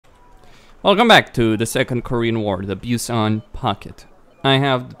Welcome back to the Second Korean War, the Busan Pocket. I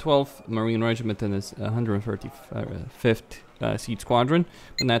have the 12th Marine Regiment and this 135th Seed Squadron,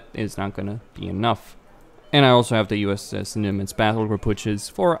 but that is not gonna be enough. And I also have the USS Nimitz Battle Group, which is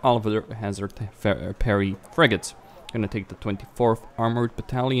 4 Oliver Hazard Perry frigates. Gonna take the 24th Armored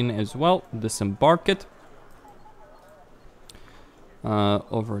Battalion as well, disembark it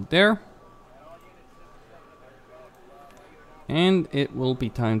over there. And it will be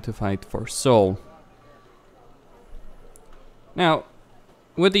time to fight for Seoul. Now,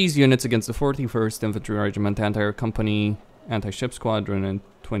 with these units against the 41st Infantry Regiment, Anti-Air Company, Anti-Ship Squadron, and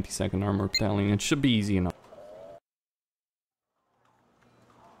 22nd Armored Battalion, it should be easy enough.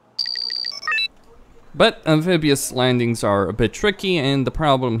 But amphibious landings are a bit tricky, and the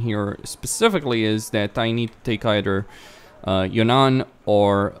problem here specifically is that I need to take either Yunnan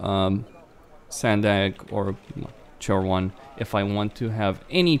or Sandag or Chorwon if I want to have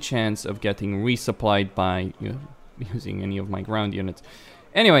any chance of getting resupplied by using any of my ground units.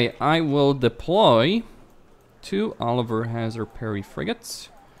 Anyway, I will deploy 2 Oliver Hazard Perry frigates,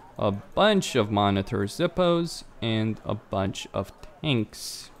 a bunch of Monitor Zippos, and a bunch of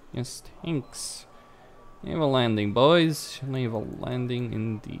tanks. Yes, tanks. Naval landing, boys. Naval landing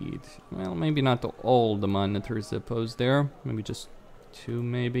indeed. Well, maybe not all the Monitor Zippos there. Maybe just 2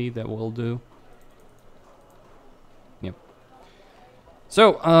 maybe, that will do. Yep.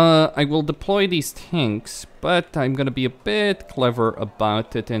 So, I will deploy these tanks, but I'm gonna be a bit clever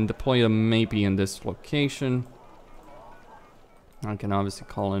about it and deploy them maybe in this location. I can obviously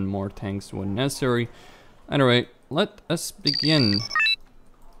call in more tanks when necessary. Anyway, let us begin.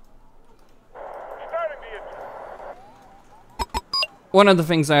 One of the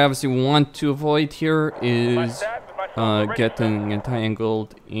things I obviously want to avoid here is getting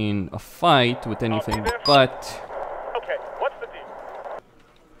entangled in a fight with anything but... Okay, what's the deal?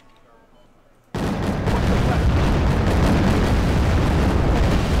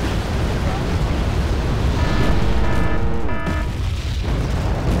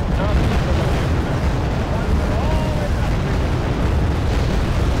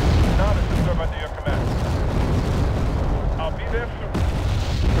 Now this is serve under your command. I'll be there soon.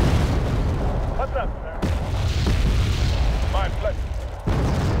 What's up, sir? My pleasure.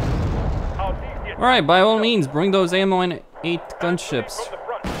 I'll need you. Alright, by all means, bring those ammo and 8 gunships. From the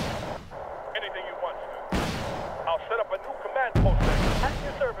front. Anything you want, sir. I'll set up a new command post there. At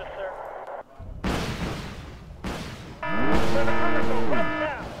your service, sir. Turn the combat zone right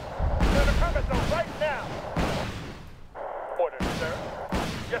now. Turn the combat zone right now. Orders, sir.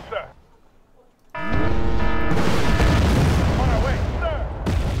 Yes, sir. On our way, sir.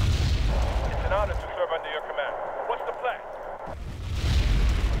 It's an honor to serve under your command. What's the plan?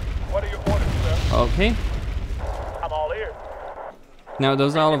 What are your orders, sir? Okay. I'm all ears. Now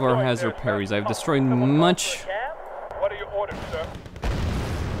those Oliver Hazard Perrys, I've destroyed much. What are your orders, sir?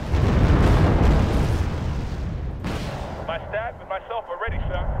 My staff and myself are ready,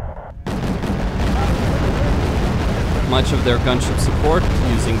 sir. Much of their gunship support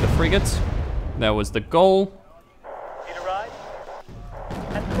using the frigates. That was the goal. Need a ride?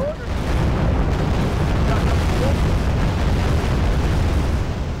 At the order.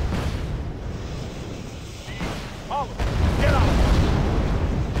 Oliver, get out!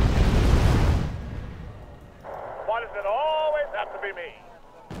 Why does it always have to be me?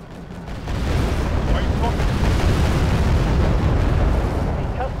 Why are you talking?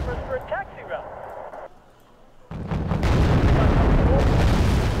 Need customers for a taxi route.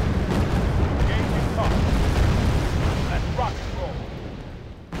 Engaging talk. Let's rock and roll.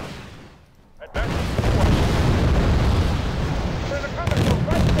 Advancing forward. Turn the combat zone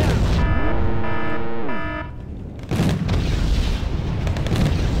right now.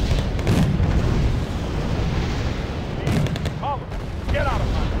 Oliver, get out of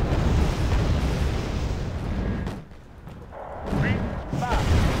line. 3, 5.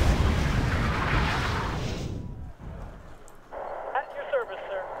 At your service,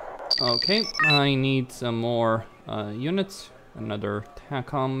 sir. Okay, I need some more units. Another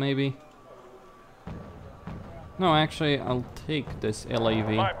TACOM maybe. No, actually, I'll take this LAV.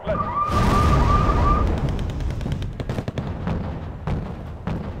 My pleasure.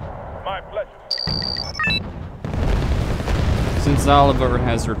 My pleasure. Since Oliver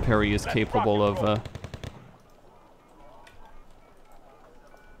Hazard Perry is capable of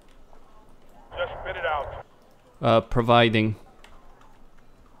Just spit it out. providing.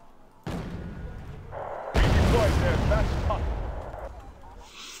 Redeploy there as fast as possible.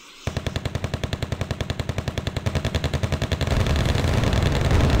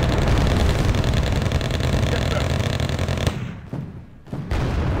 Yes, sir.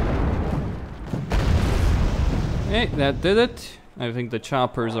 Okay, that did it. I think the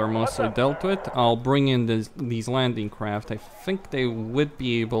choppers are mostly dealt with. I'll bring in these landing craft. I think they would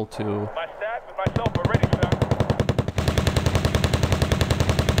be able to... My staff and myself are ready, sir.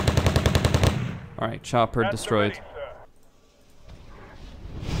 Alright, chopper destroyed. Ready,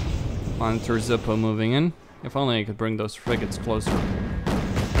 Monitor Zippo moving in. If only I could bring those frigates closer. Let's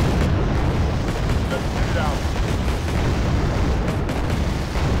get it out.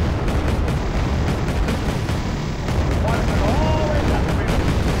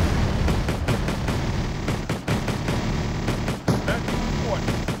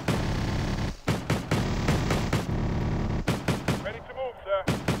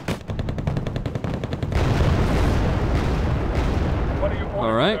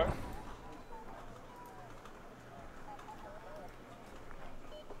 All right.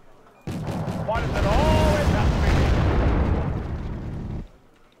 Why does it always have to be me?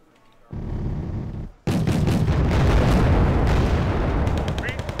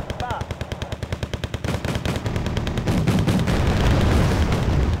 Read, stop.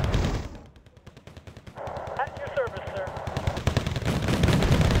 At your service, sir.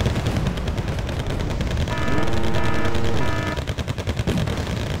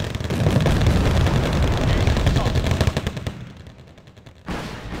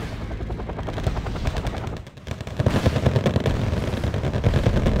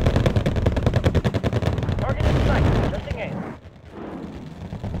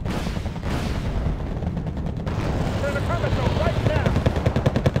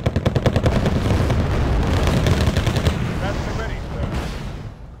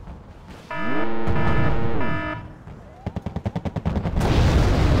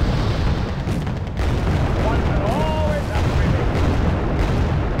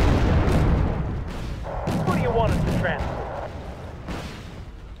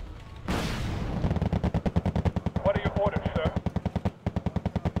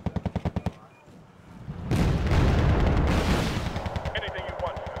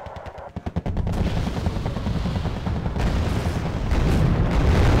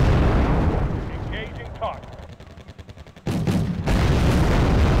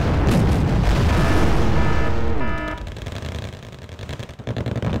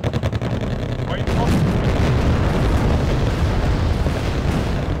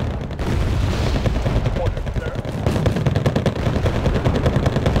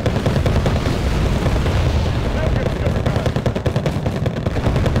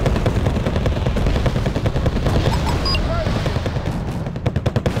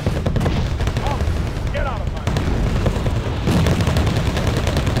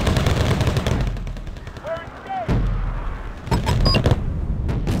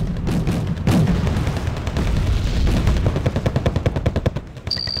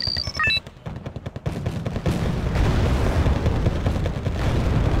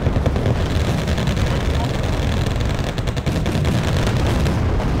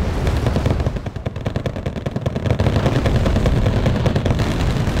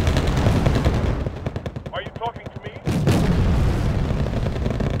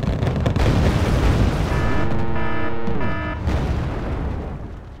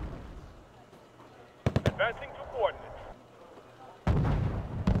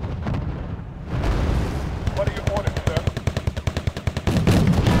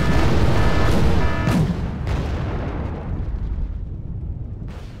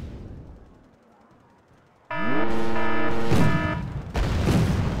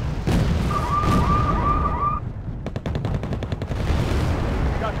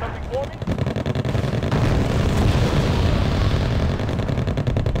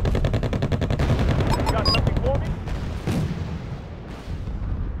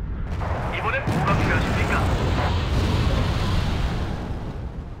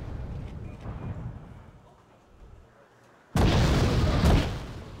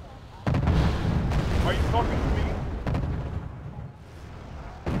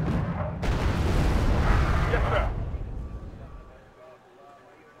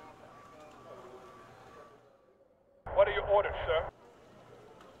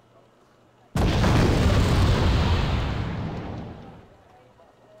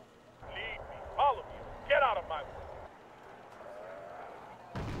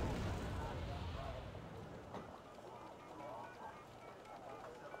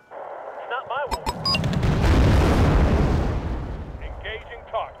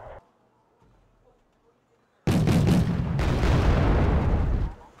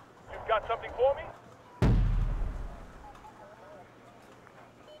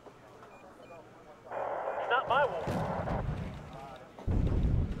 My war.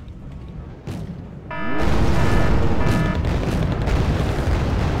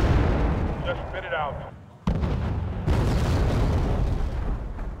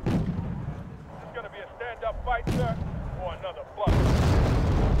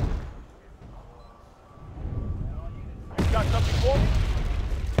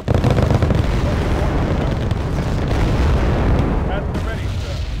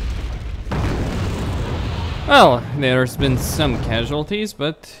 Well, there's been some casualties,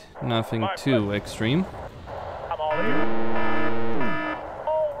 but nothing too extreme. I'm all ears.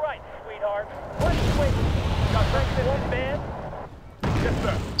 All right, sweetheart. What are you waiting for? Got breakfast in bed? Yes,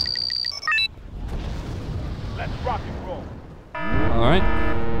 sir. Let's rock and roll. Alright.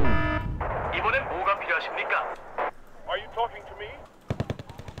 이번엔 뭐가 필요하십니까? Are you talking to me?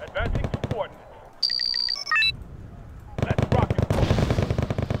 Advancing to coordinates. Let's rock and roll.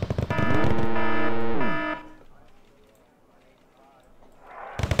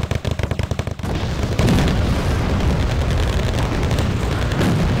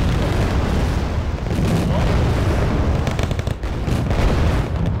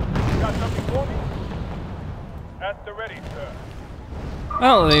 Got something for me? At the ready, sir.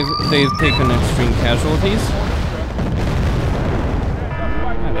 Well, they've taken extreme casualties.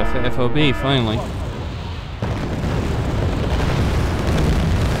 Yeah, the FOB finally.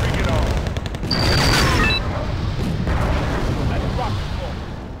 Bring it on. Let's rock and roll.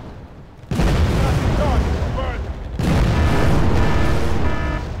 Got the target first.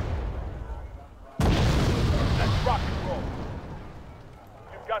 Let's rock and roll.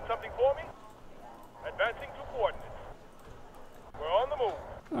 You've got something for me? Advancing to coordinates. We're on the move.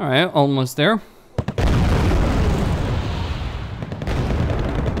 Alright, almost there.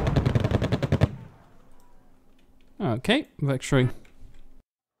 Okay, victory.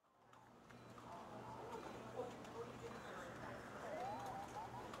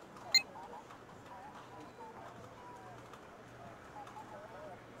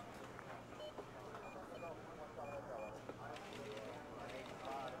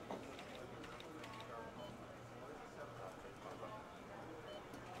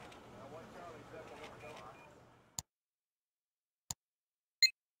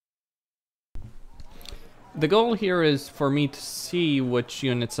 The goal here is for me to see which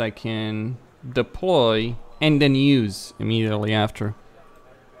units I can deploy and then use immediately after.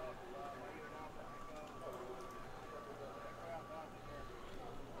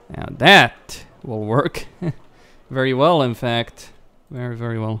 Now that will work very well, in fact. Very,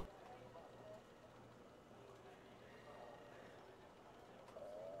 very well.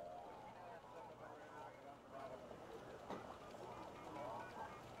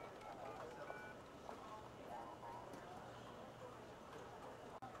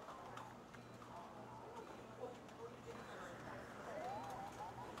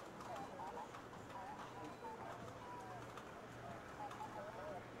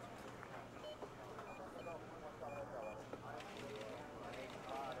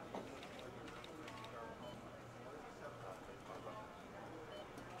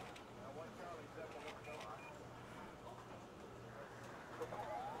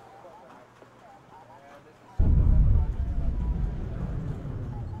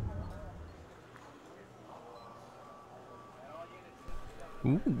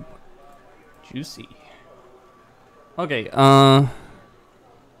 Ooh, juicy. Okay,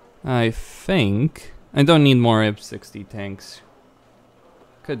 I think I don't need more F-60 tanks.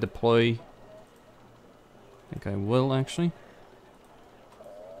 Could deploy. I think I will actually.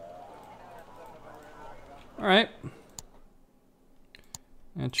 Alright.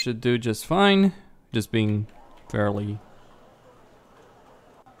 That should do just fine. Just being fairly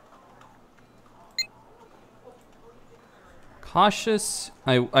cautious.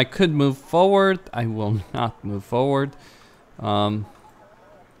 I could move forward. I will not move forward. Now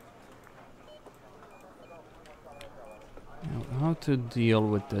how to deal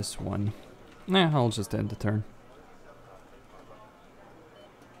with this one? Nah, I'll just end the turn.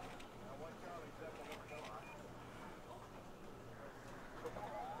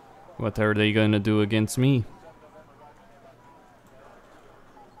 What are they gonna do against me?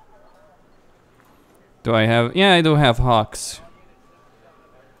 Do I have... Yeah, I do have Hawks.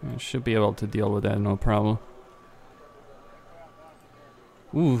 I should be able to deal with that, no problem.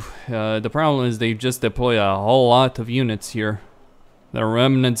 Ooh, the problem is they've just deployed a whole lot of units here. The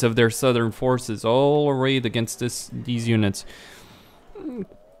remnants of their southern forces all arrayed against these units.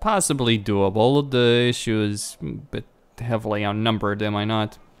 Possibly doable. The issue is a bit heavily outnumbered, am I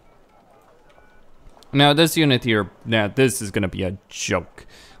not? Now this unit here, now this is gonna be a joke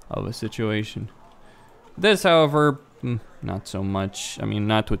of a situation. This, however, not so much. I mean,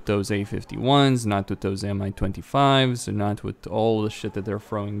 not with those A-51s, not with those Mi-25s, and not with all the shit that they're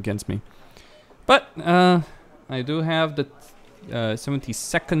throwing against me. But, I do have the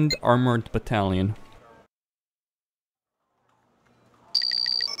 72nd Armored Battalion.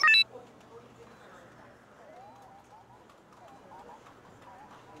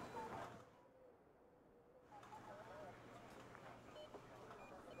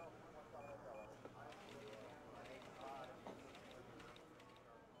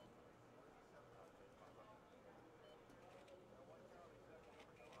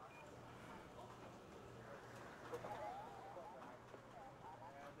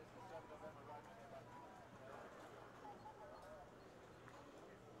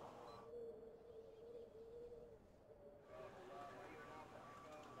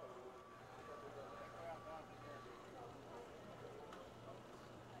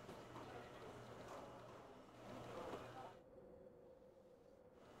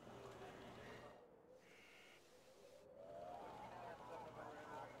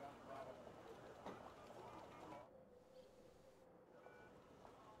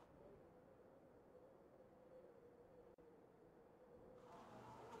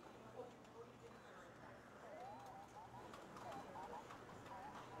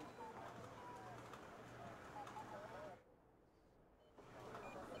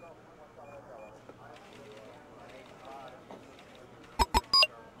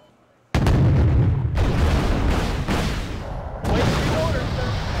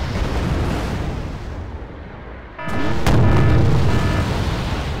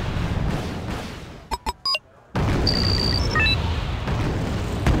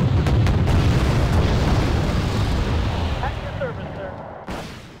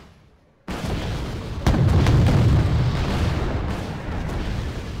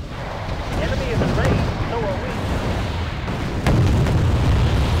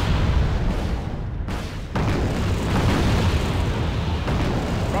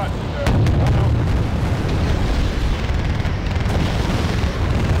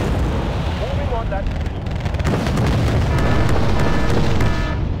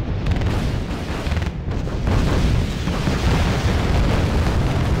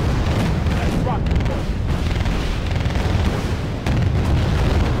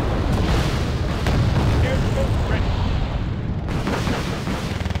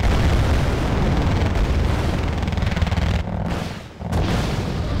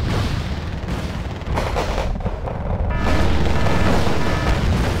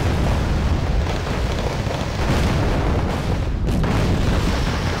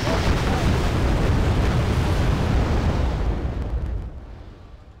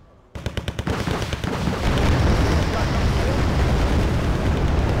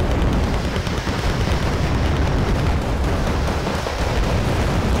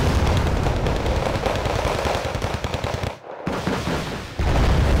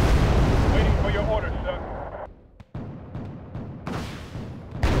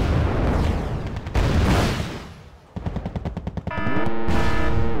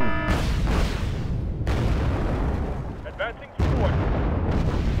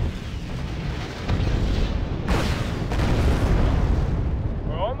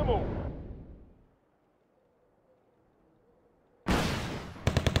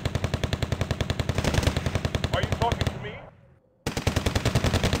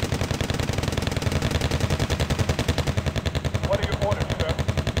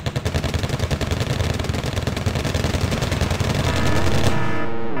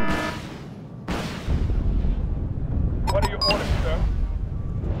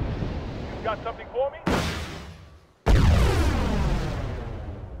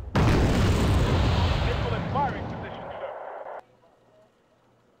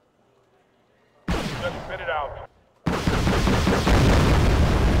 Just spit it out.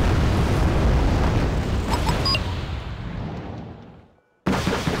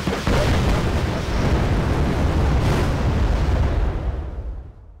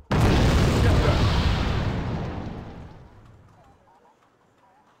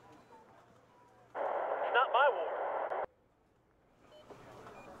 It's not my war.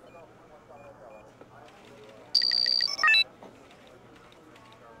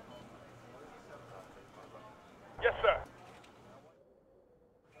 Yes, sir.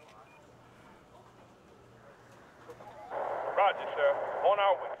 Roger, sir. On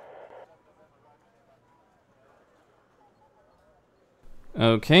our way.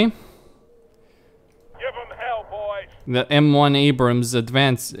 Okay. Give them hell, boys. The M1 Abrams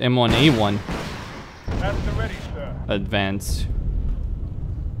advance, M1A1 At the ready, sir. advance.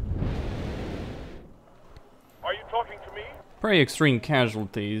 Are you talking to me? Pretty extreme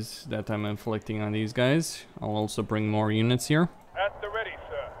casualties that I'm inflicting on these guys. I'll also bring more units here. At the ready,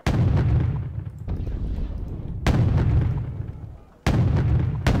 sir.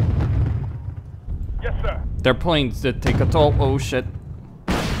 Yes, sir. Their planes did take a toll. Oh shit.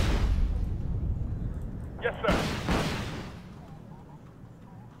 Yes, sir.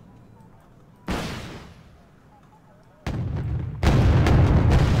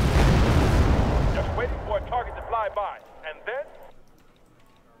 Just waiting for a target to fly by. And then?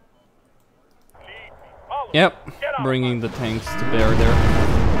 Lead me. Follow me. Yep, Get out. bringing the tanks to bear there.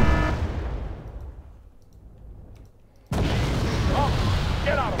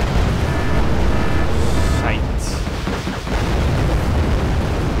 Get out of here. Shite.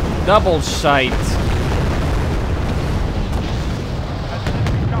 Double shite. That's an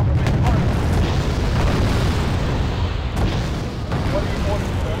enemy chopper being targeted. What are your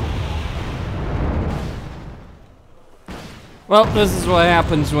orders, sir? Well, this is what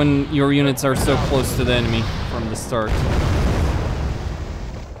happens when your units are so close to the enemy from the start.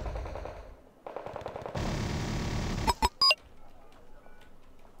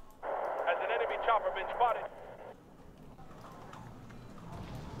 Has an enemy chopper been spotted?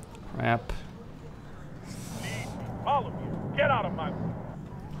 Crap. Lead me. Follow me. Get out of my way.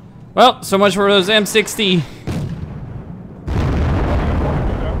 Well, so much for those M60. What are your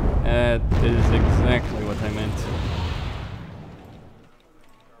orders, sir? That is exactly what I meant.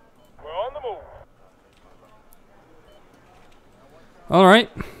 We're on the move. All right.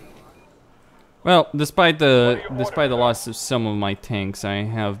 Well, despite the loss of some of my tanks, I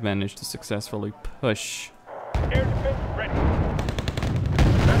have managed to successfully push. Air defense ready.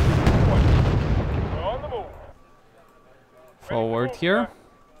 That's the point. We're on the move. Forward here.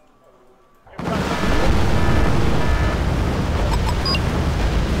 You've got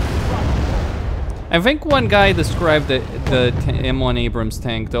I think one guy described the M1 Abrams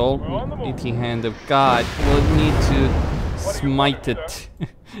tank, the old 80 hand of God, will need to smite it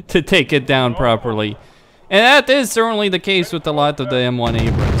to take it down properly. And that is certainly the case with a lot of the M1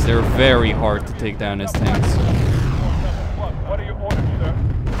 Abrams. They're very hard to take down as tanks. What are your orders, sir?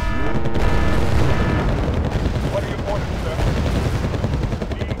 What are your orders, sir?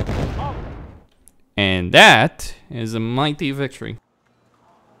 And that is a mighty victory.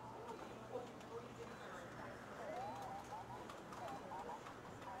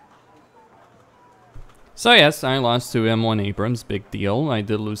 So yes, I lost two M1 Abrams, big deal. I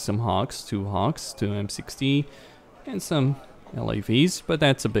did lose some Hawks, two M60, and some LAVs, but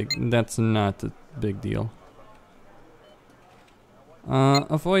that's not a big deal.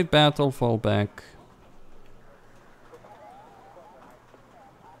 Avoid battle, fall back.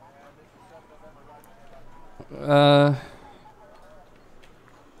 The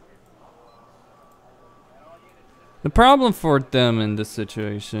problem for them in this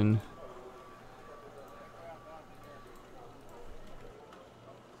situation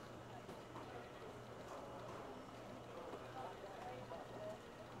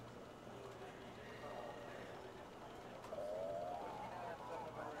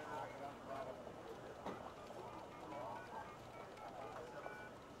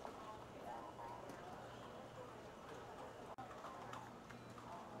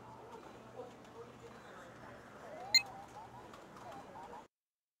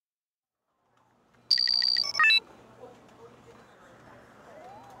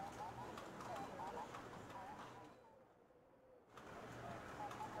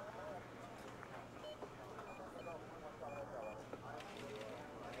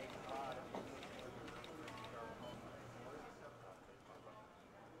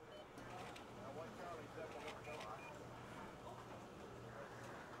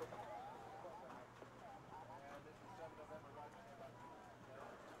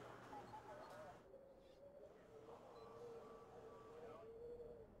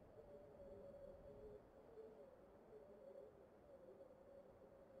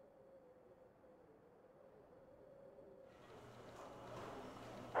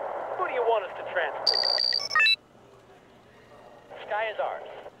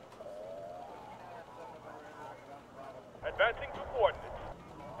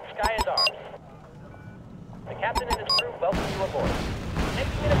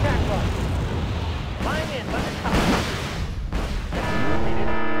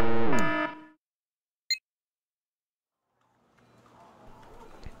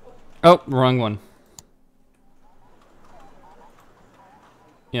Oh, wrong one.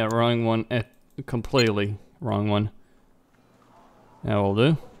 Yeah, wrong one. Completely wrong one. That will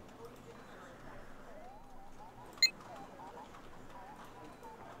do.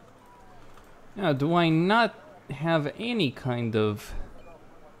 Now, do I not have any kind of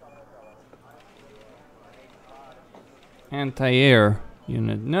anti-air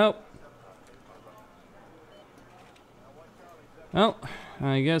unit? Nope. Well,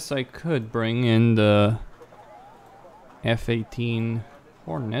 I guess I could bring in the F-18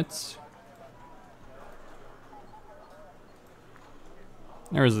 Hornets.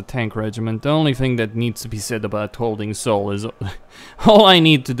 There's a tank regiment. The only thing that needs to be said about holding Seoul is all I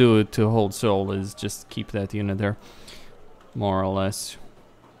need to do to hold Seoul is just keep that unit there, more or less.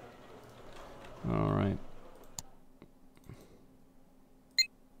 All right.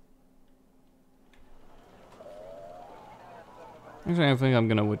 Actually, I think I'm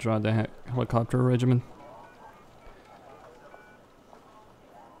gonna withdraw the helicopter regiment.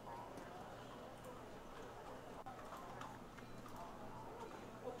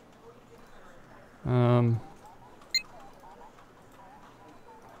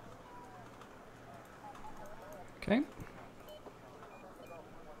 Okay.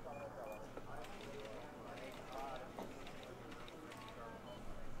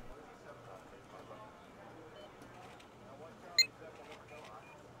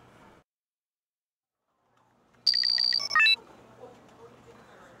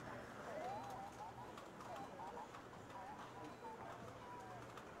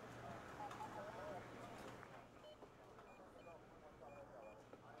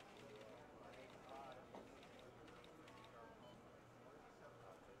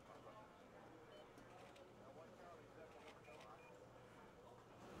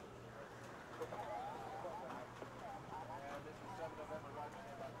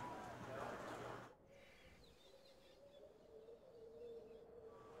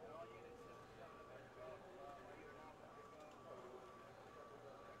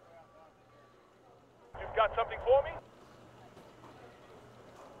 You've got something for me?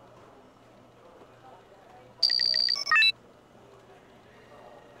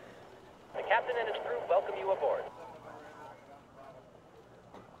 The captain and his crew welcome you aboard.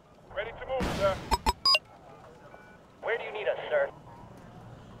 Ready to move, sir. Where do you need us, sir?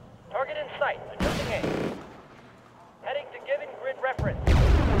 Target in sight. Adjusting aim. Heading to given grid reference.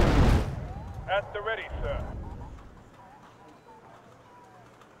 At the ready, sir.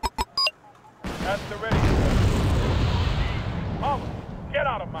 At the ready, sir. Holland, get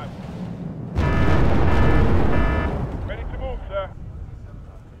out of my way. Ready to move, sir.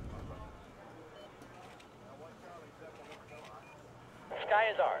 The sky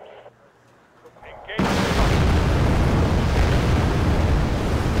is ours. Engage.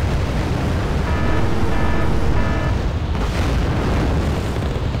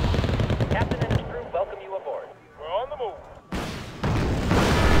 The captain and his crew welcome you aboard. We're on the move.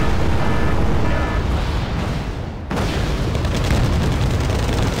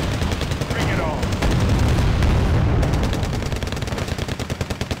 Bring it on.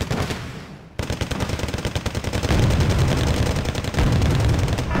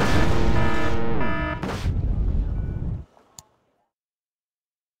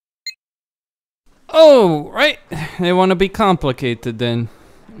 Oh, right. They want to be complicated then.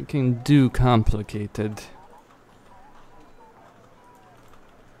 We can do complicated.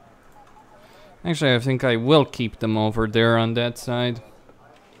 Actually, I think I will keep them over there on that side.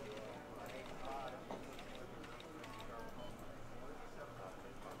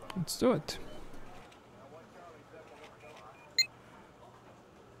 Let's do it.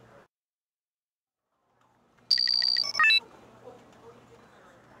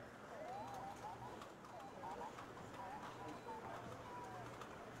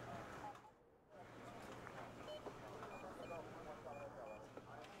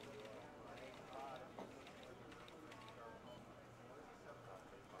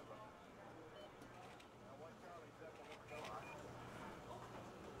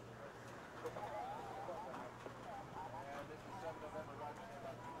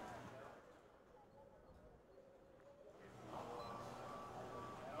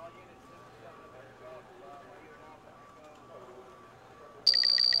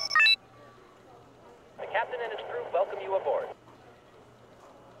 The captain and his crew welcome you aboard.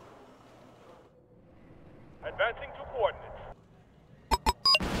 Advancing to coordinates.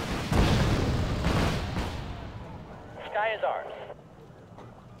 The sky is ours.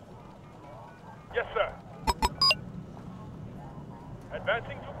 Yes, sir.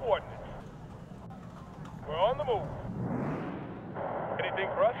 Advancing to coordinates. We're on the move. Anything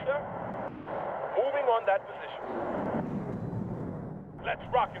for us, sir? on that position. Let's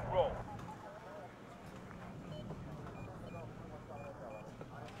rock and roll.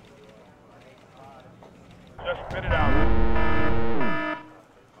 Just spit it out.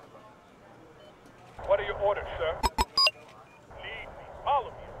 What are your orders, sir? Lead me, all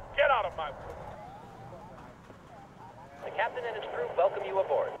of you. Get out of my way. The captain and his crew welcome you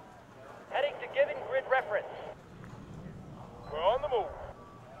aboard. Heading to given grid reference. We're on the move.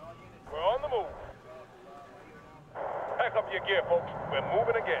 We're on the move. Pack up your gear, folks. We're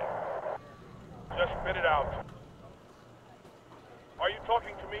moving again. Just spit it out. Are you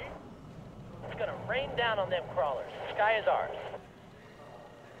talking to me? It's gonna rain down on them crawlers. Sky is ours.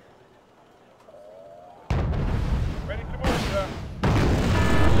 Ready to move, sir.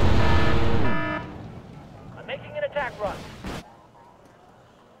 I'm making an attack run.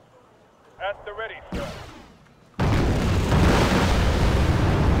 At the ready, sir.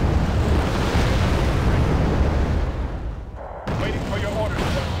 Waiting for your orders,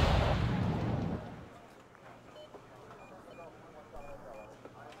 sir.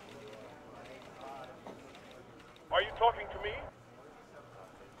 Are you talking to me?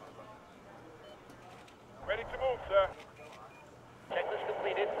 Ready to move, sir. Checklist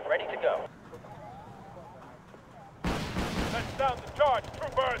completed. Ready to go. Let's down the charge,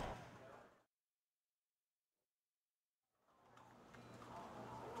 troopers!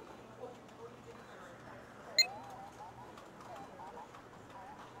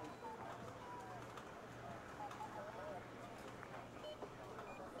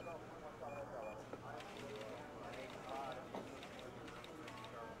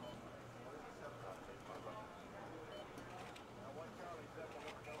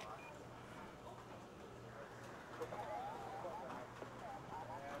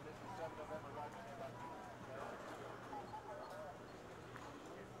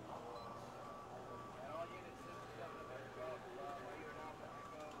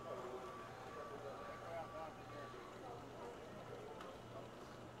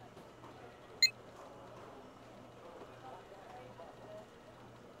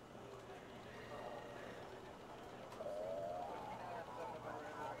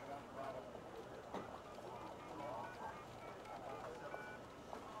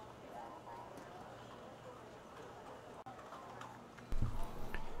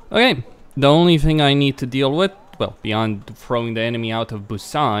 Okay, the only thing I need to deal with, well, beyond throwing the enemy out of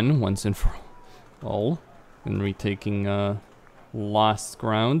Busan once and for all, and retaking lost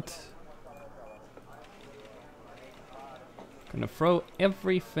ground. Gonna throw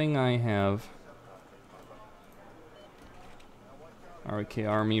everything I have. RK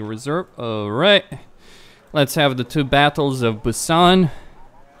Army Reserve, alright. Let's have the two battles of Busan.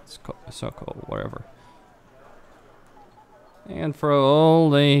 So-called, whatever. And throw all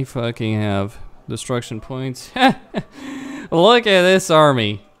they fucking have. Destruction points. Look at this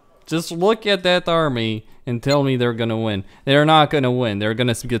army. Just look at that army and tell me they're gonna win. They're not gonna win. They're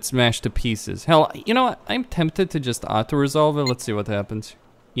gonna get smashed to pieces. Hell, you know what? I'm tempted to just auto-resolve it. Let's see what happens.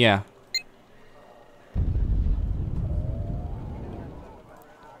 Yeah.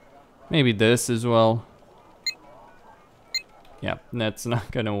 Maybe this as well. Yeah, that's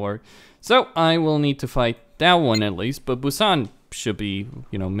not gonna work. So, I will need to fight that one at least, but Busan should be,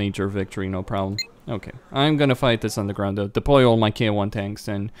 you know, major victory, no problem. Okay, I'm gonna fight this on the ground though. Deploy all my K1 tanks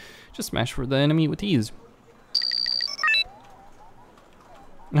and just smash for the enemy with ease.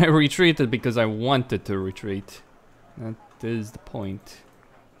 I retreated because I wanted to retreat. That is the point.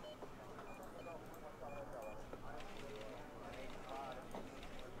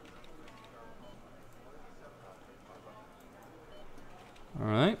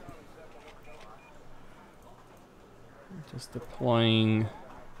 Alright. Just deploying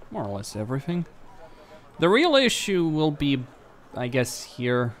more or less everything. The real issue will be, I guess,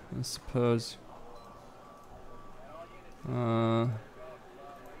 here, I suppose. I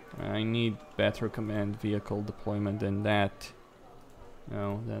need better command vehicle deployment than that.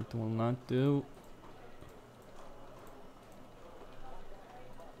 No, that will not do.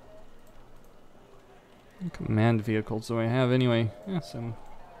 What command vehicles do I have anyway? Yeah, some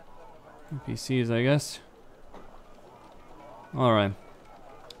NPCs, I guess. Alright.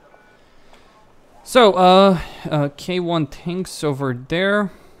 So, K1 tanks over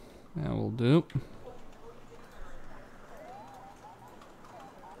there. That will do.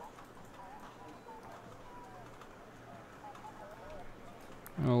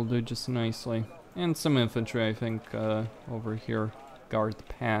 That'll do just nicely. And some infantry, I think, over here. Guard the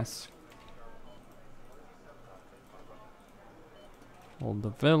pass. Hold the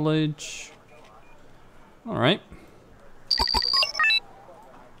village. Alright.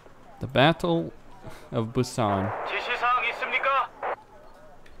 The battle of Busan. 지시사항 있습니까?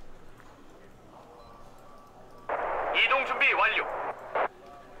 이동 준비 완료.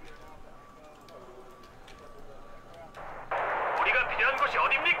 우리가 필요한 곳이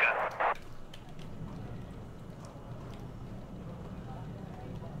어디입니까?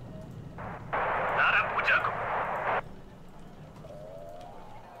 날아보자고.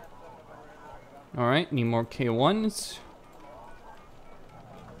 Alright, need more K1s.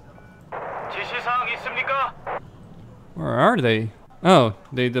 지시사항 있습니까? Where are they? Oh,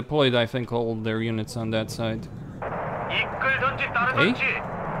 they deployed, I think, all their units on that side. 이끌던지 따르던지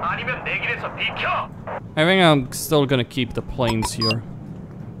아니면 내 길에서 비켜. I think I'm still gonna keep the planes here.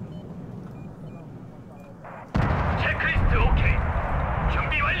 체크리스트 오케이.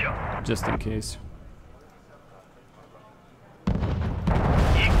 준비 완료. Just in case.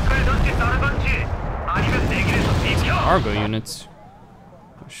 이끌던지 따르던지 아니면 내 길에서 비켜. Cargo units.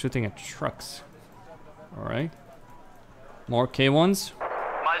 They're shooting at trucks. Alright. More K1s.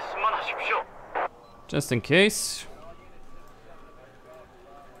 말씀만 하십시오. Just in case.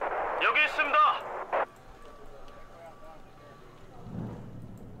 여기 있습니다.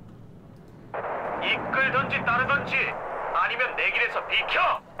 이끌던지 따르던지 아니면 내 길에서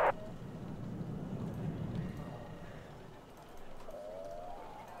비켜.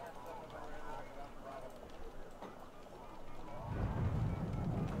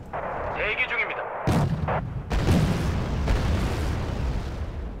 대기 중입니다.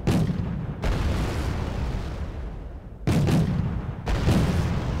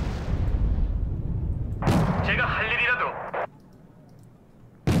 제가 할 일이라도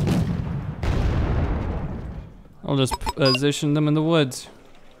I'll just position them in the woods.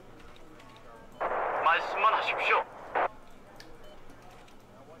 말씀만 하십시오.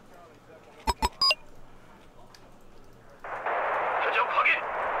 표적 확인.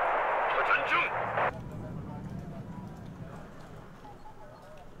 교전 중.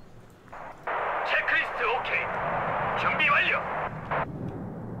 체크리스트 오케이. 준비 완료.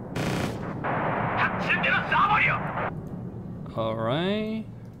 닥친 대로 쏴버려. Alright.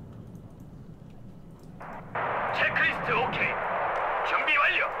 체크리스트 오케이. 준비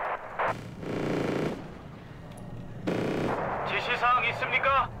완료. 지시사항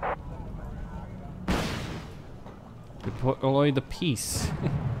있습니까? Deploy the piece.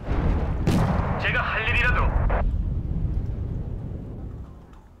 제가 할 일이라도.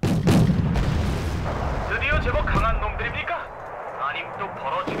 드디어 제법 강한 놈들입니까? 아님 또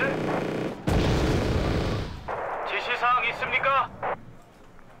벌어지네? 지시사항 있습니까?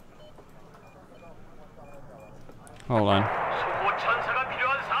 Hold on. 수호 천사가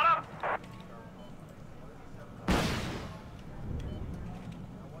필요한 사람.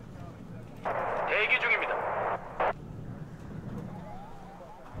 대기 중입니다.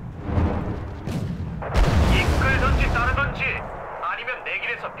 이끌던지 따르던지 아니면 내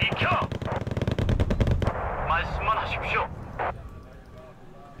길에서 비켜. 말씀만 하십시오.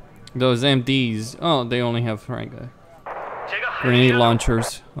 Those MDs. Oh, they only have like 제가 할 grenade 일이라도.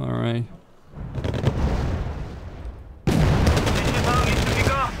 launchers. Alright. 지시사항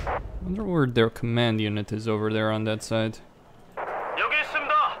있습니까? Wonder where their command unit is over there on that side. 여기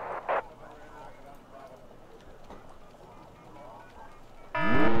있습니다.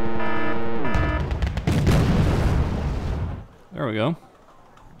 There we go.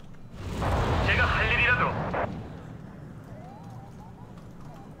 제가 할 일이라도.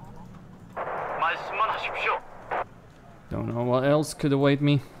 말씀만 하십시오. Don't know what else could await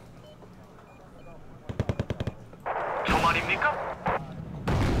me. 저 말입니까?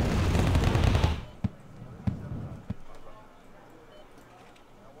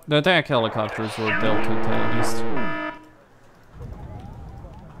 The attack helicopters were dealt with at least.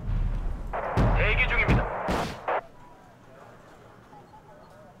 대기 중입니다.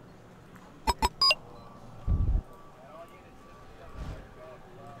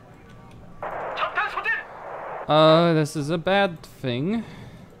 적탄 소진! This is a bad thing.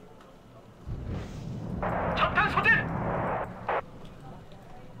 적탄 소진!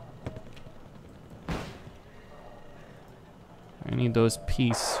 I need those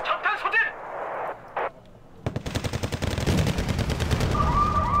peace. 적탄 소진!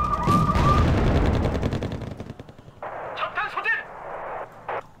 적탄 소진!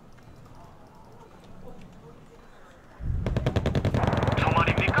 저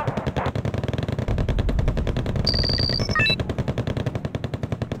말입니까?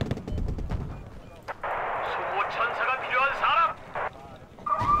 수호 천사가 필요한 사람!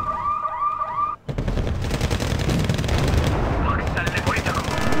 박살내버리자고.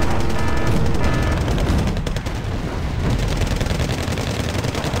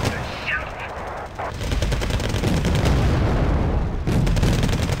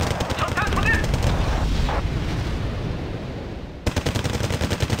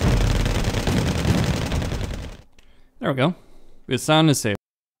 we go. The sound is safe.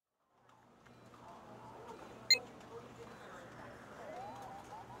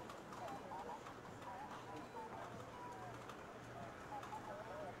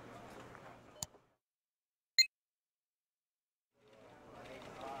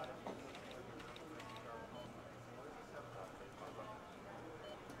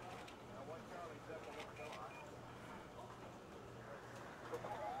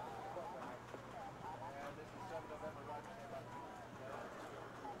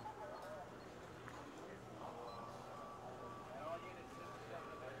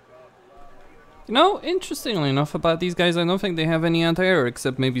 You know, interestingly enough about these guys, I don't think they have any anti-air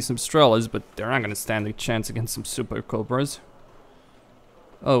except maybe some Strelas, but they're not gonna stand a chance against some Super Cobras.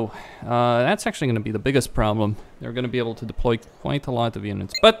 Oh, that's actually gonna be the biggest problem. They're gonna be able to deploy quite a lot of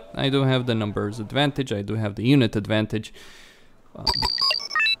units, but I do have the numbers advantage, I do have the unit advantage.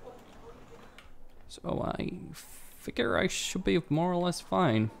 So I figure I should be more or less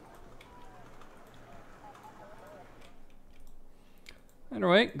fine.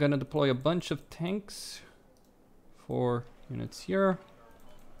 Anyway, gonna deploy a bunch of tanks. 4 units here.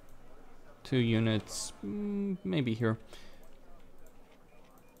 2 units, maybe here.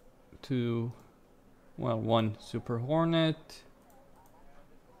 1 Super Hornet.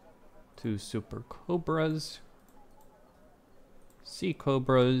 2 Super Cobras. Sea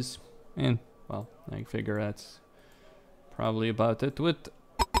Cobras. And, well, I figure that's probably about it with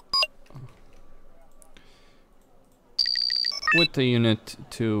the unit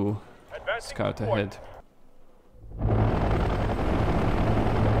to scout ahead.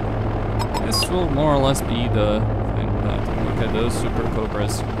 This will more or less be the thing. Look at those Super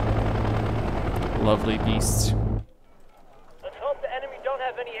Cobras. Lovely beasts. Let's hope the enemy don't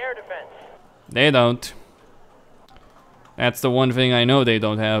have any air defense. They don't. That's the one thing I know they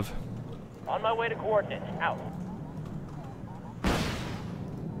don't have. On my way to coordinates. Out.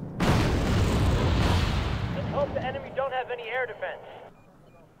 Let's hope the enemy don't have any air defense.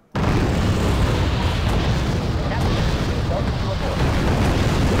 Captain, welcome to report.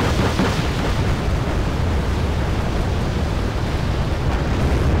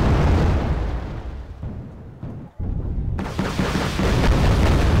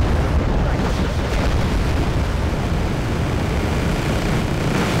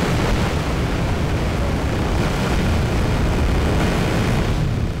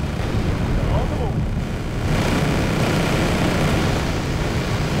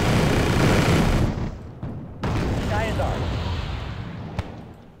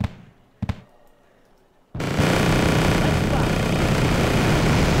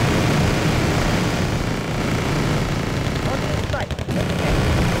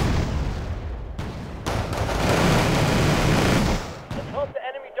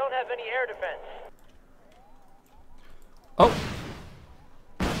 Oh,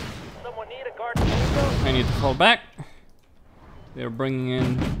 Someone need a guard vehicle? I need to fall back. They're bringing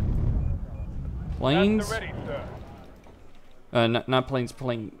in planes. Ready, sir. Not planes,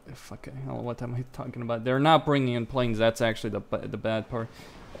 plane. Fuck, hell, what am I talking about? They're not bringing in planes. That's actually the bad part.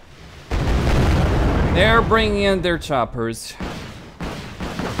 They're bringing in their choppers.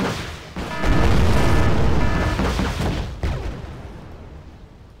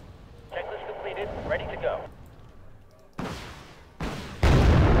 Checklist completed. Ready to go.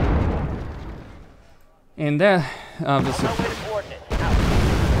 And that, obviously. On my way to coordinates. Out.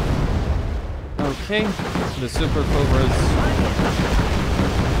 Okay, the Super Cobras.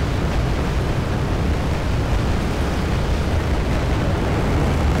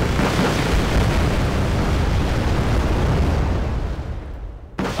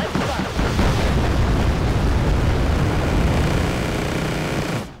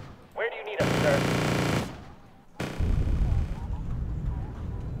 Where do you need us, sir?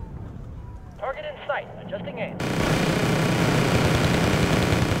 Target in sight. Adjusting aim.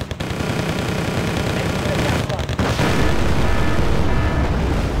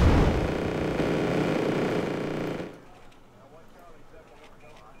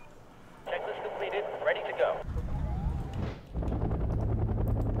 Checklist completed. Ready to go.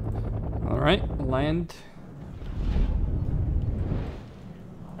 All right, land.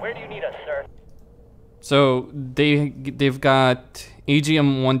 Where do you need us, sir? So they've got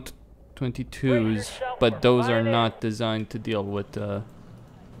AGM 122s, but those are not designed to deal with.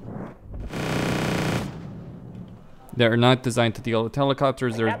 They're not designed to deal with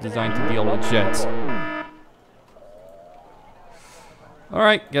helicopters. They're designed to deal with jets. All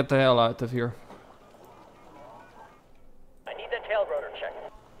right, get the hell out of here. I need that tail rotor check.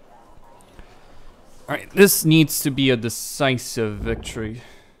 All right, this needs to be a decisive victory.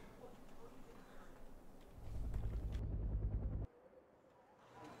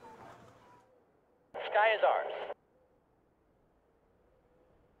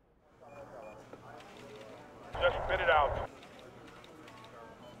 Just spit it out.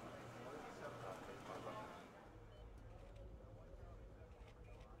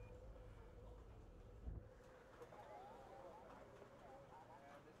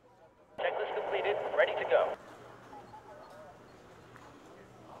 Checklist completed. Ready to go.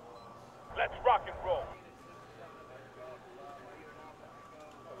 Let's rock and roll.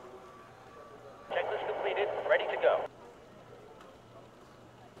 Checklist completed. Ready to go.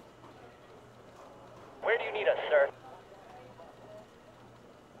 Where do you need us, sir?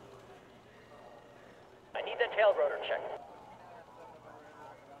 I need that tail rotor checked.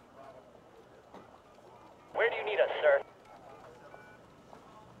 Where do you need us, sir?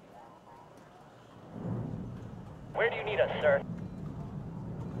 Where do you need us, sir?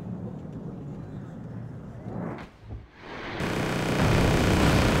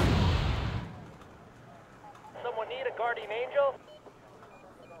 Someone need a guardian angel?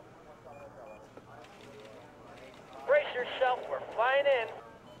 Brace yourself, we're flying in.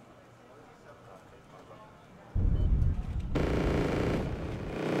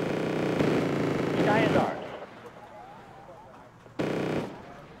 Sky is ours.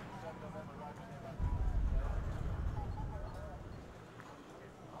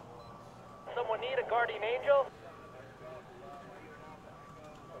 Someone need a guardian angel?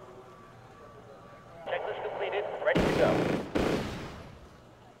 Checklist completed, ready to go.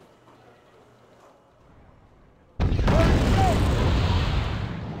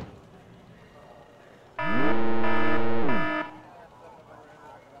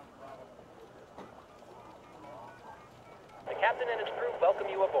 The captain and his crew welcome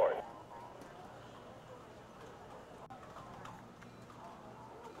you aboard.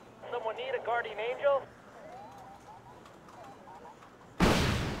 Someone need a guardian angel?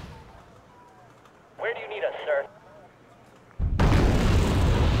 Where do you need us, sir?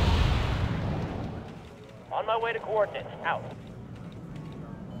 On my way to coordinates. Out.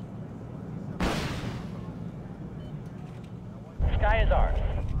 Sky is ours.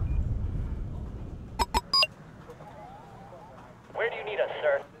 Where do you need us,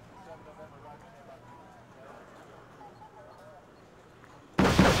 sir?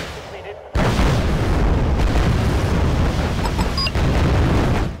 Completed.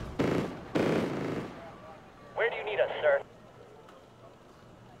 Where do you need us, sir?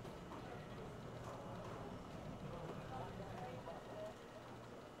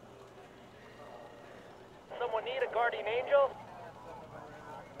 Someone need a guardian angel?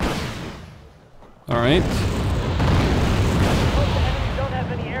 All right. Most enemies don't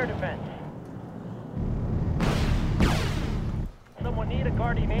have any air defense. Someone need a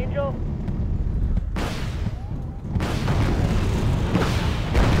guardian angel? Bring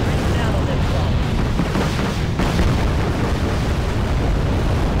down on this phone.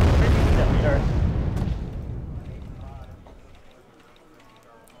 Where do you need us, sir?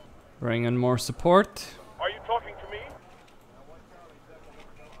 Bring in more support. Are you talking to me?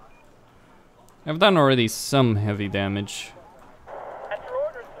 I've done already some heavy damage. At your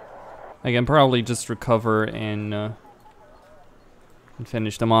orders, sir. I can probably just recover and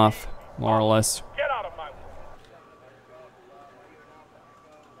finish them off, more or less. Get out of my way.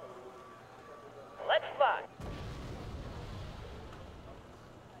 Let's fly.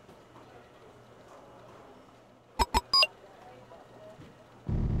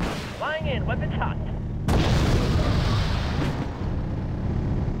 Flying in, weapons hot.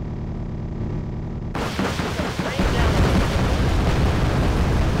 Rain down.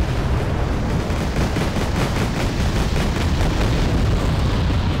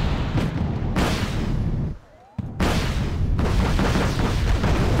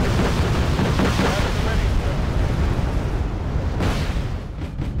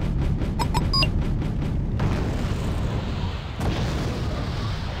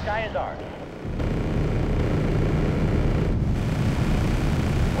 Sky is ours.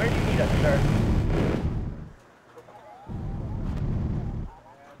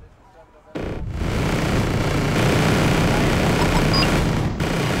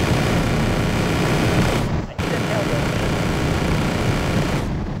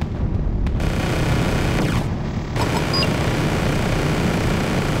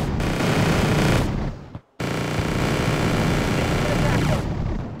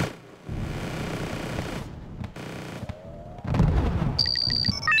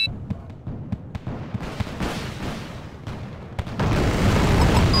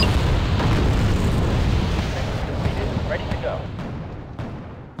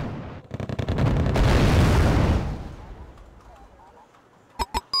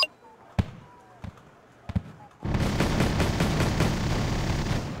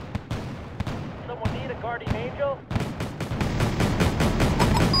 Guardian Angel.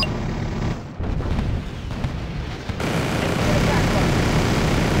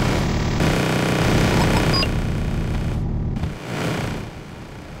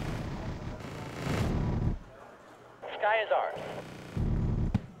 Sky is ours.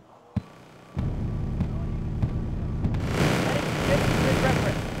 Heading to grid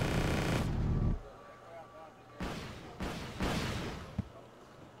reference.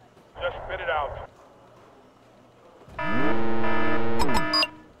 Just spit it out.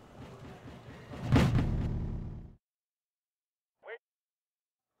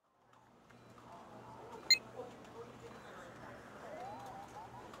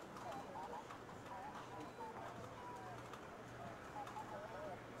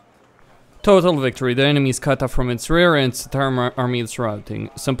 Total victory. The enemy is cut off from its rear and its entire army is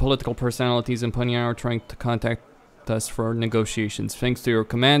routing. Some political personalities in Pyongyang are trying to contact us for negotiations. Thanks to your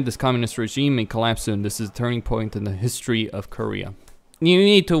command, this communist regime may collapse soon. This is a turning point in the history of Korea. You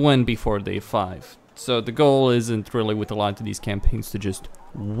need to win before day 5. So the goal isn't really with a lot of these campaigns to just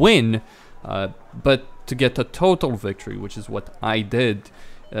win, but to get a total victory, which is what I did.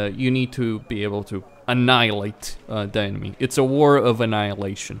 You need to be able to annihilate the enemy. It's a war of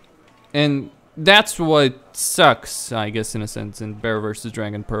annihilation. And that's what sucks, I guess, in a sense, in Bear vs.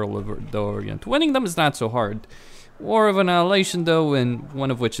 Dragon Pearl of the Orient. Winning them is not so hard. War of Annihilation, though, and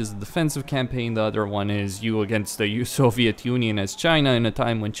one of which is a defensive campaign, the other one is you against the Soviet Union as China in a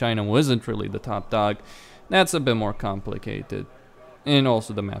time when China wasn't really the top dog. That's a bit more complicated. And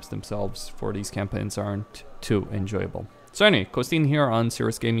also the maps themselves for these campaigns aren't too enjoyable. So anyway, Costin here on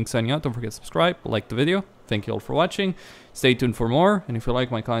Serious Gaming signing out. Don't forget to subscribe, like the video. Thank you all for watching. Stay tuned for more, and if you like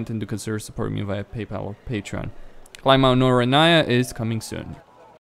my content, do consider supporting me via PayPal or Patreon. Climb Mount Noranaya is coming soon.